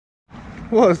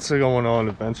What's going on,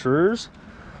 adventurers?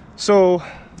 So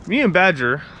me and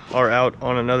Badger are out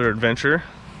on another adventure.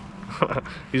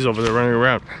 He's over there running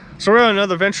around. So we're on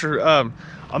another adventure. I'm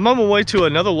on my way to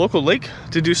another local lake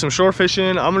to do some shore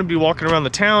fishing. I'm gonna be walking around the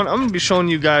town. I'm gonna be showing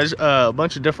you guys a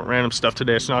bunch of different random stuff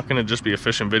today. It's not gonna just be a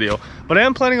fishing video, but I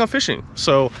am planning on fishing.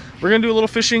 So we're gonna do a little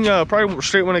fishing probably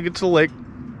straight when I get to the lake.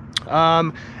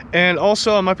 And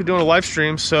also I might be doing a live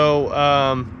stream.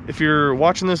 So if you're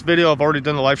watching this video, I've already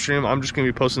done the live stream. I'm just gonna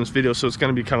be posting this video, so it's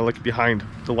gonna be kind of like behind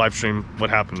the live stream what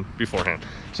happened beforehand.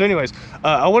 So anyways,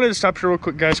 I wanted to stop here real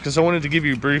quick, guys, because I wanted to give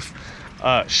you a brief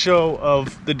show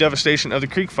of the devastation of the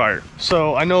creek fire.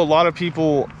 So I know a lot of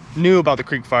people knew about the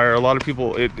creek fire. A lot of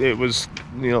people, it was,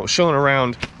 you know, showing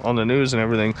around on the news and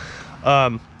everything.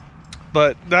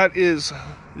 But that is,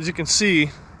 as you can see,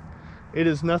 it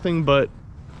is nothing but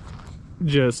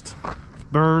just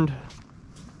burned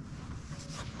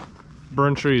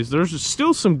trees. There's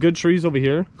still some good trees over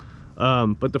here,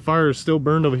 but the fire is still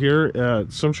burned over here.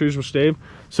 Some trees were staved,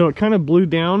 so it kind of blew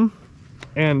down.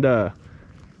 And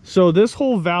so this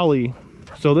whole valley,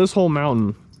 so this whole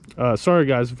mountain, sorry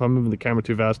guys if I'm moving the camera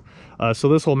too fast, so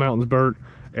this whole mountain's burnt,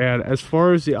 and as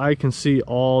far as the eye can see,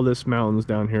 all this mountains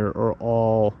down here are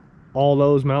all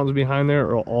those mountains behind there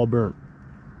are all burnt.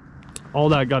 All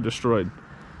that got destroyed.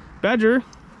 Badger,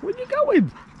 where you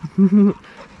going?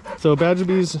 So Badger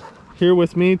B's here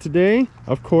with me today,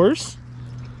 of course.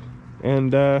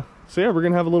 And so yeah, we're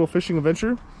gonna have a little fishing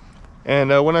adventure. And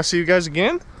when I see you guys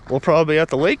again, we'll probably be at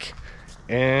the lake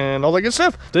and all that good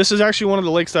stuff. This is actually one of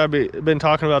the lakes that I've been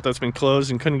talking about that's been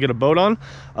closed and couldn't get a boat on.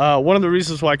 One of the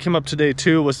reasons why I came up today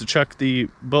too was to check the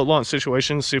boat launch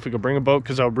situation, see if we could bring a boat,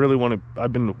 because I've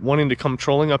been wanting to come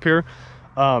trolling up here.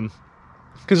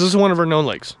 Because this is one of our known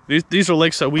lakes. These are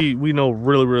lakes that we know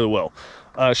really, really well.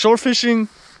 Shore fishing,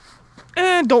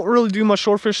 don't really do much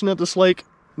shore fishing at this lake.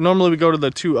 Normally we go to the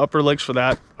two upper lakes for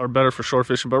that, are better for shore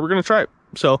fishing, but we're gonna try it.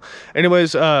 So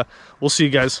anyways, we'll see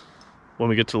you guys when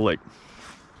we get to the lake.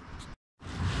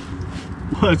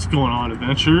 What's going on,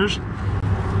 adventurers?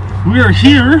 We are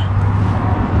here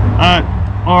at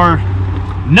our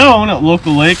known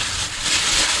local lake.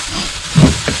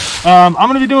 I'm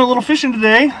gonna be doing a little fishing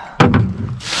today.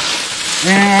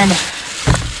 And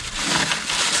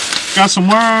got some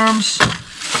worms.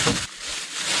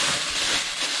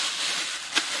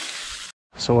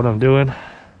 So what I'm doing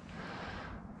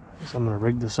is I'm gonna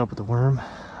rig this up with the worm.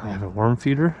 I have a worm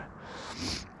feeder.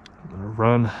 I'm gonna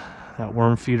run that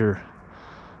worm feeder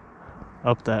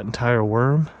up that entire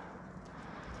worm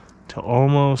to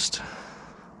almost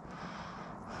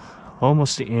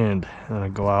the end, and then I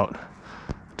go out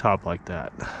top like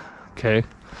that. Okay.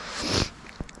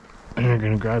 And you're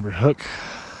gonna grab your hook.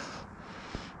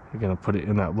 You're gonna put it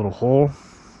in that little hole.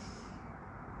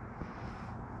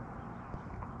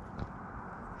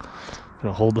 You're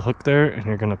gonna hold the hook there, and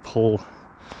you're gonna pull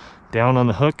down on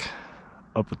the hook,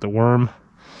 up with the worm,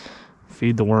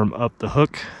 feed the worm up the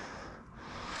hook.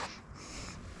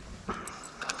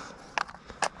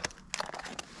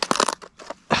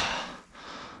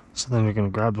 So then you're gonna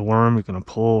grab the worm, you're gonna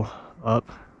pull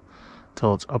up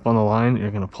until it's up on the line.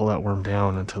 You're going to pull that worm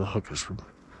down until the hook is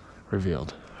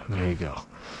revealed. And there you go.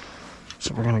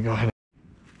 So we're going to go ahead.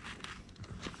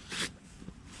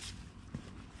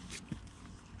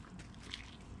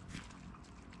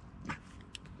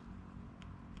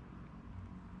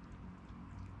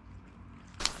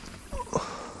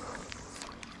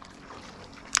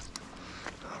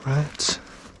 Alright.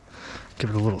 Give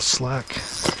it a little slack.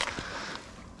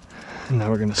 And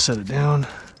now we're going to set it down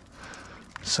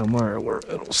somewhere where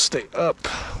it'll stay up,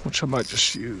 which I might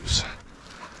just use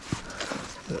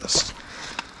this,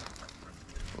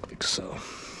 like so.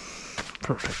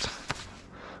 Perfect.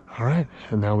 All right,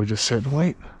 and now we just sit and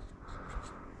wait.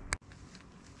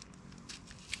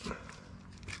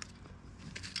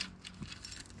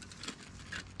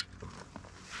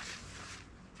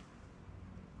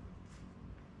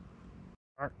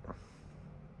 Quack.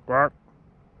 Quack.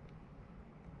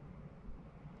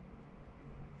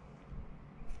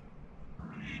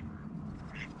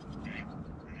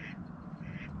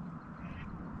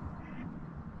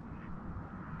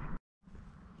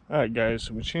 Alright guys,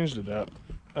 so we changed it up.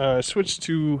 Switched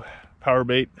to power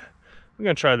bait. I'm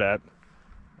gonna try that.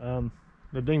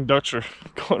 The dang ducks are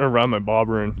going around my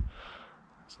bobber, and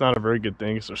it's not a very good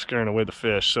thing because they're scaring away the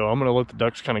fish. So I'm gonna let the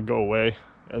ducks kind of go away,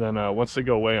 and then once they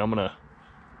go away, I'm gonna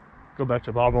go back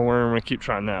to bobber worm and keep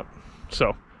trying that.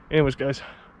 So anyways guys,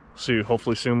 see you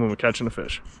hopefully soon when we're catching the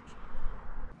fish.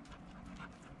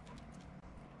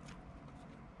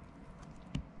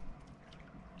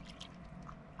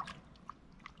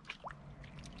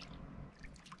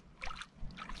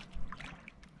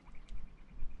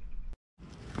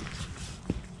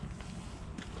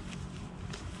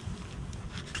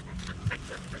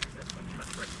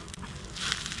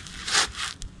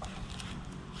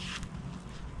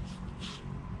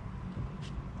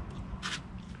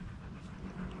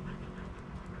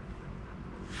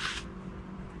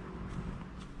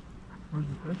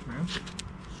 fish, man.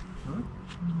 Huh?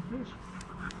 Where's the fish?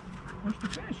 Where's the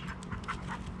fish?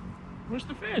 Where's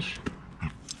the fish?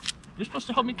 You're supposed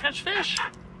to help me catch fish.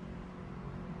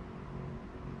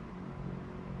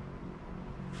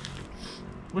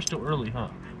 We're still early, huh?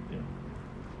 Yeah.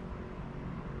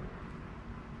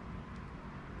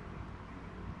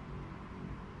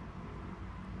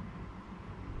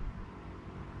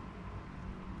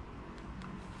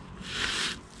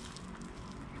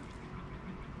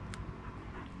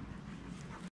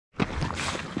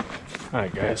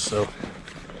 Alright guys, so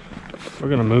we're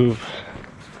gonna move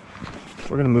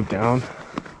down.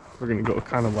 We're gonna go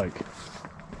kind of like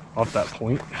off that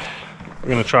point. We're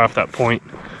gonna try off that point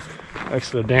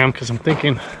next to the dam because I'm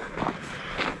thinking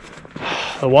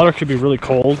the water could be really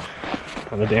cold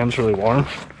and the dam's really warm.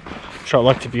 Trout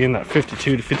like to be in that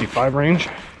 52 to 55 range.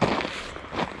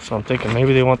 So I'm thinking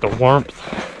maybe they want the warmth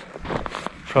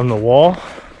from the wall.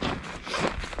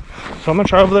 So I'm gonna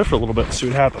try over there for a little bit and see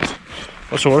what happens.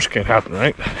 What's the worst can happen,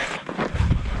 right?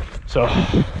 So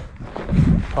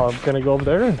I'm gonna go over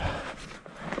there and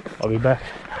I'll be back.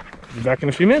 In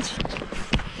a few minutes.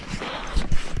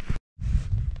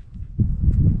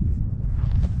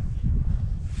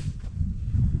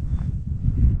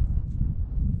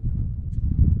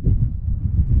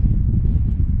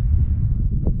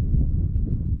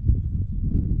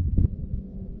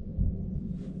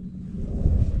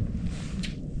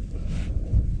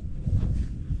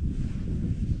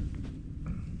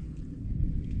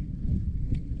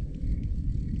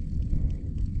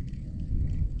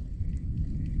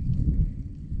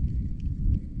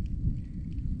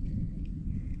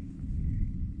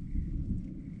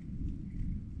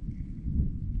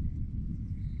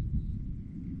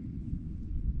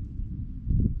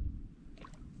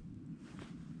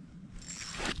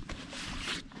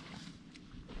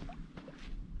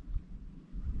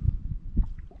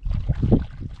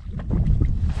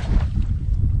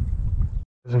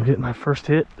 I'm getting my first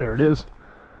hit. There it is.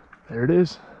 There it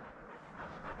is.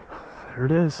 There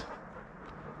it is.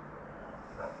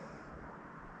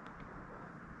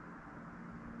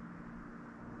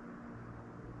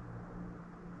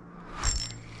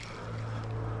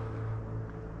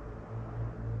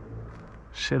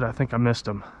 Shit, I think I missed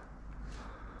him.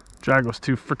 Drag was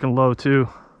too freaking low too.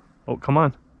 Oh, come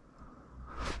on.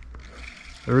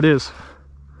 There it is.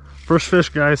 First fish,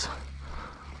 guys.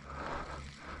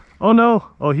 Oh no!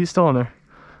 Oh, he's still in there.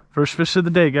 First fish of the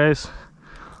day, guys.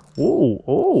 Oh,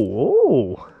 oh,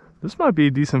 oh! This might be a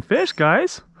decent fish,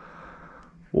 guys.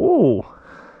 Oh,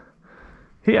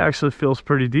 he actually feels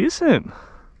pretty decent.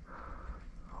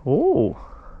 Oh,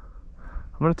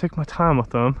 I'm gonna take my time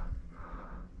with him.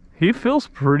 He feels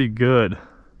pretty good.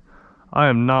 I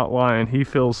am not lying. He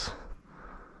feels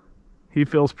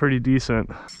pretty decent.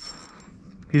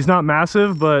 He's not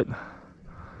massive, but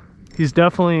he's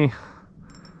definitely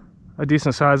a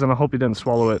decent size, and I hope he didn't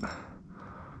swallow it.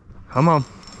 Come on.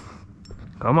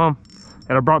 Come on.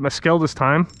 And I brought my scale this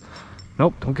time.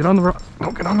 Nope, don't get on the rock.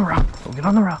 Don't get on the rock. Don't get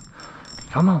on the rock.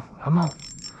 Come on, come on.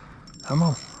 Come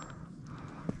on.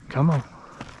 Come on.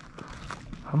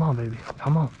 Come on, baby.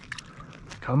 Come on.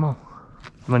 Come on.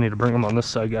 I'm gonna need to bring him on this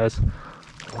side, guys.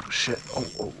 Oh, shit. Oh,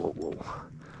 oh, oh,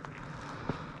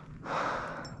 oh.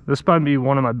 This might be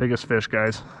one of my biggest fish,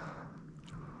 guys.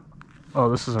 Oh,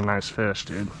 this is a nice fish,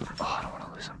 dude. Oh, I don't want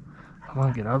to lose him. Come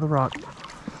on, get out of the rock.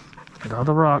 Get out of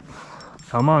the rock.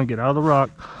 Come on, get out of the rock.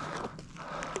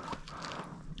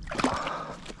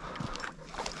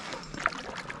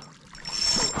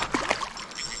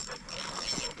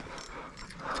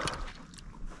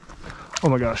 Oh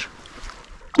my gosh.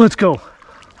 Let's go.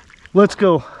 Let's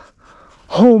go.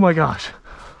 Oh my gosh.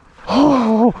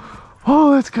 Oh, oh,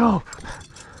 let's go.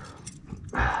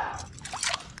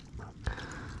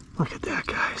 Look at that,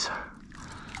 guys.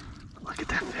 Look at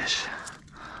that fish.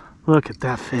 Look at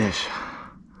that fish.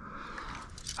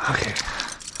 Okay.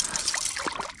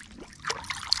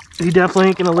 He definitely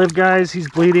ain't gonna live, guys. He's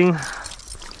bleeding.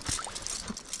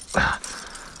 I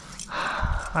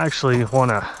actually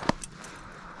wanna...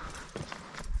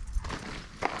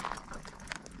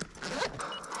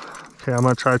 Okay, I'm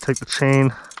gonna try to take the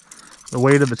chain, the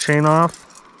weight of the chain off.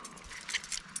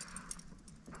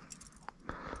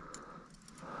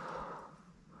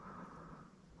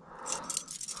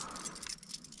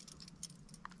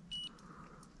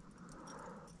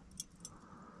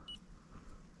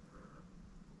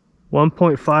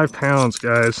 $1.5 pounds,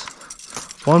 guys.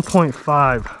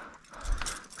 1.5.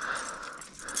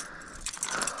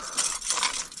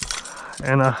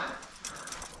 And a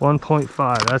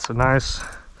 1.5. That's a nice,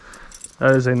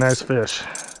 that is a nice fish.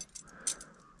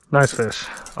 Nice fish.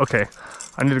 Okay,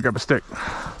 I need to grab a stick.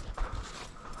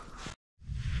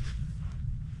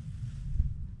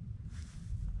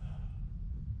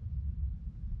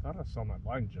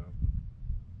 line jump.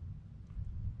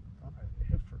 I thought I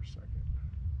hit for a second.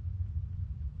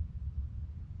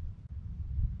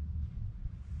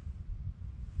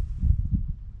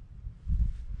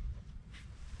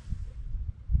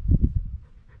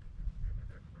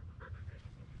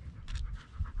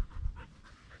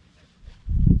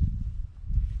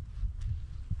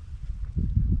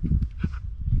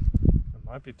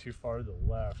 Might be too far to the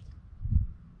left.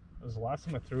 Because the last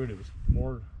time I threw it, it was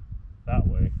more that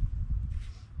way.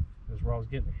 It was where I was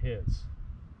getting the hits.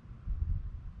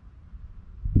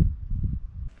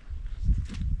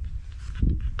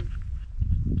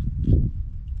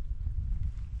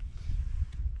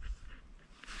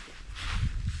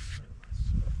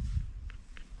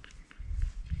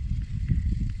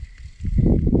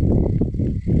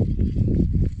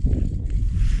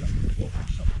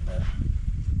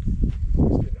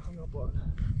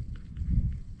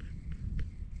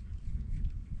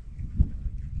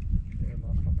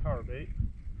 Bait,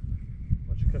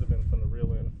 which could have been from the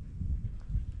reel in.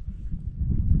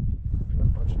 Got a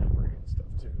bunch of debris and stuff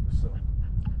too, so.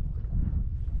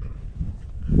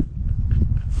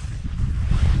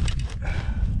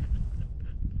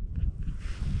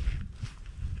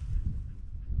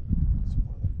 Some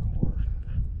more of that cord.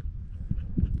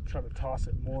 Try to toss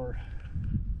it more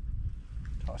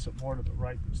to the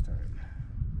right this time.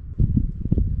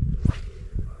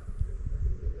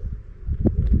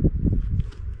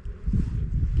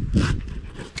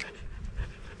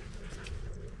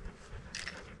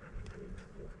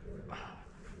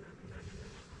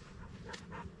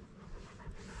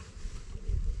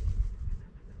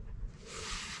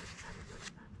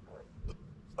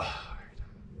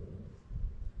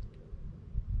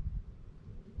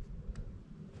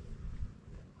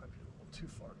 Too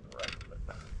far to the right of it.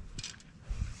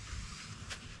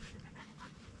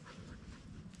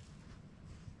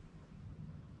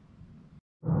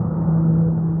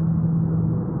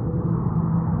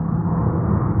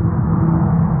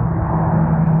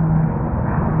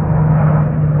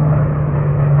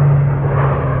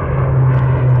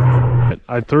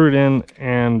 I threw it in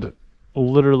and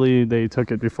literally they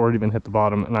took it before it even hit the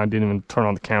bottom, and I didn't even turn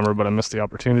on the camera, but I missed the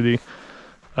opportunity.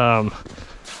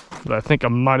 But I think I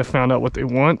might have found out what they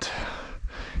want.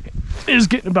 It is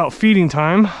getting about feeding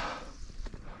time.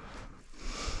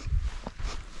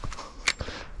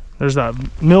 There's that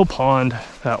mill pond,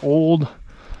 that old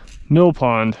mill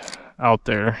pond out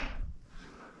there.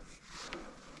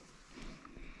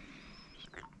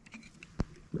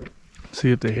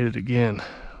 See if they hit it again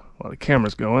while the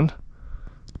camera's going.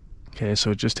 Okay,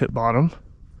 so it just hit bottom.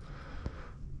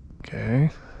 Okay.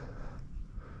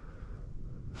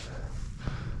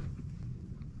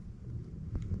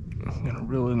 I'm gonna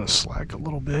reel in the slack a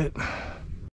little bit.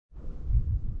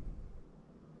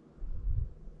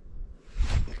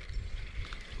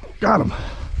 Got him.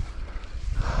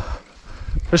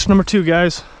 Fish number 2,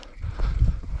 guys.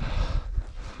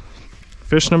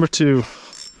 Fish number 2.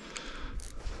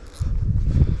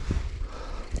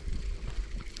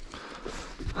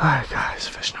 All right, guys,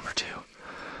 fish number 2.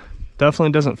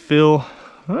 Definitely doesn't feel.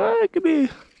 It could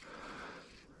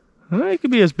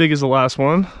be as big as the last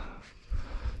one.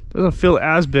 Doesn't feel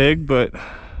as big, but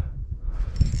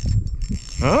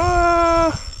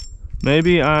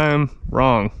maybe I'm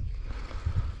wrong.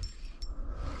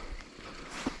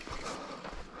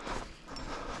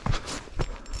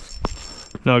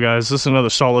 No, guys, this is another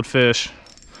solid fish.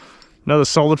 Another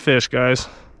solid fish, guys.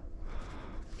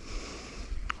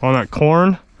 On that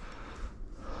corn.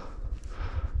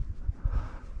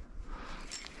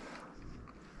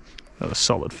 Another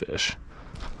solid fish.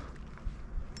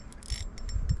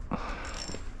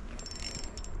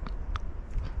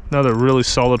 Another really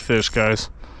solid fish, guys.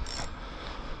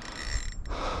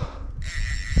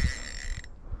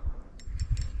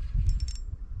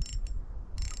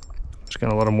 Just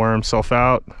gonna let him wear himself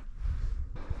out.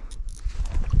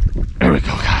 There we go,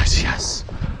 guys. Yes,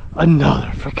 another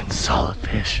freaking solid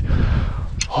fish.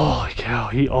 Holy cow!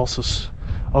 He also.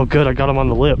 Oh, good. I got him on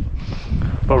the lip.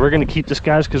 But we're gonna keep this,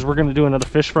 guys, because we're gonna do another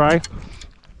fish fry.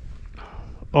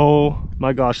 Oh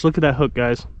my gosh! Look at that hook,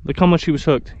 guys. Look how much he was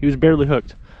hooked. He was barely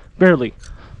hooked. Barely.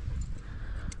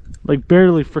 Like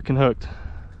barely freaking hooked.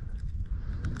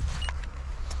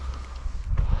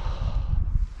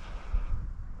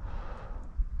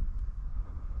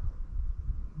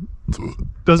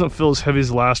 Doesn't feel as heavy as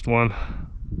the last one.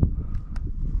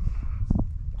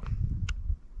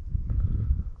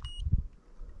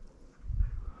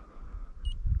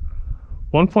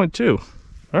 $1.2.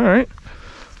 All right,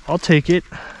 I'll take it.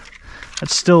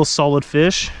 That's still a solid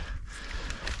fish.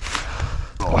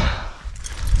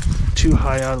 Too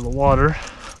high out of the water.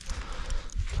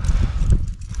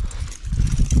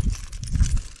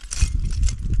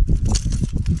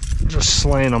 just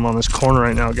slaying them on this corn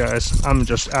right now, guys. I'm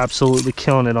just absolutely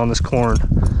killing it on this corn.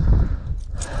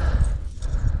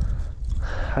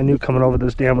 I knew coming over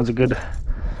this dam was a good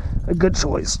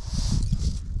choice.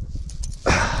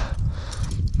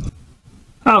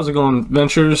 How's it going,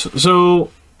 Ventures?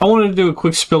 So I wanted to do a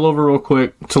quick spillover real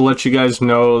quick to let you guys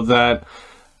know that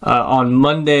on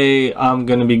Monday I'm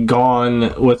going to be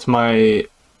gone with my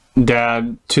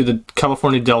dad to the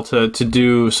California Delta to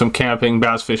do some camping,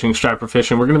 bass fishing, striper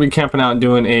fishing. We're going to be camping out and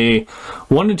doing a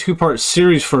 1 to 2 part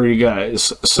series for you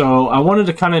guys. So I wanted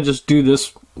to kind of just do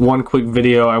this one quick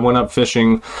video. I went up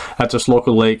fishing at this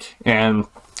local lake, and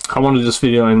I wanted this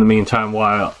video in the meantime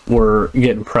while we're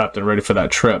getting prepped and ready for that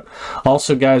trip.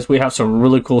 Also, guys, we have some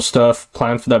really cool stuff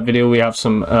planned for that video. We have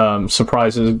some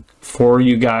surprises for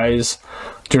you guys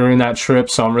during that trip,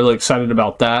 so I'm really excited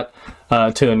about that,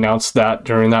 to announce that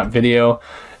during that video.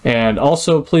 And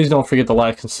also, please don't forget to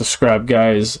like and subscribe,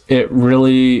 guys. It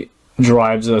really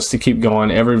drives us to keep going.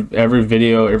 Every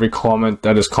video, every comment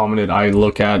that is commented, I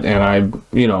look at, and I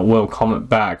will comment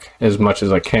back as much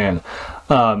as I can.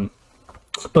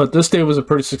 But this day was a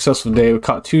pretty successful day. We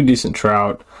caught 2 decent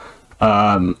trout,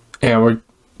 and we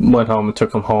went home and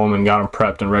took them home and got them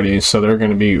prepped and ready, so they're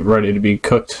going to be ready to be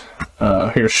cooked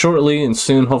here shortly and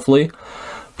soon, hopefully.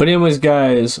 But anyways,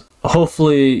 guys,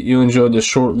 hopefully you enjoyed this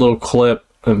short little clip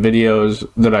and videos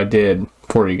that I did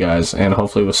for you guys, and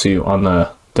hopefully we'll see you on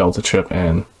the Delta trip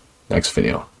and next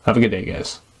video. Have a good day,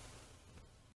 guys.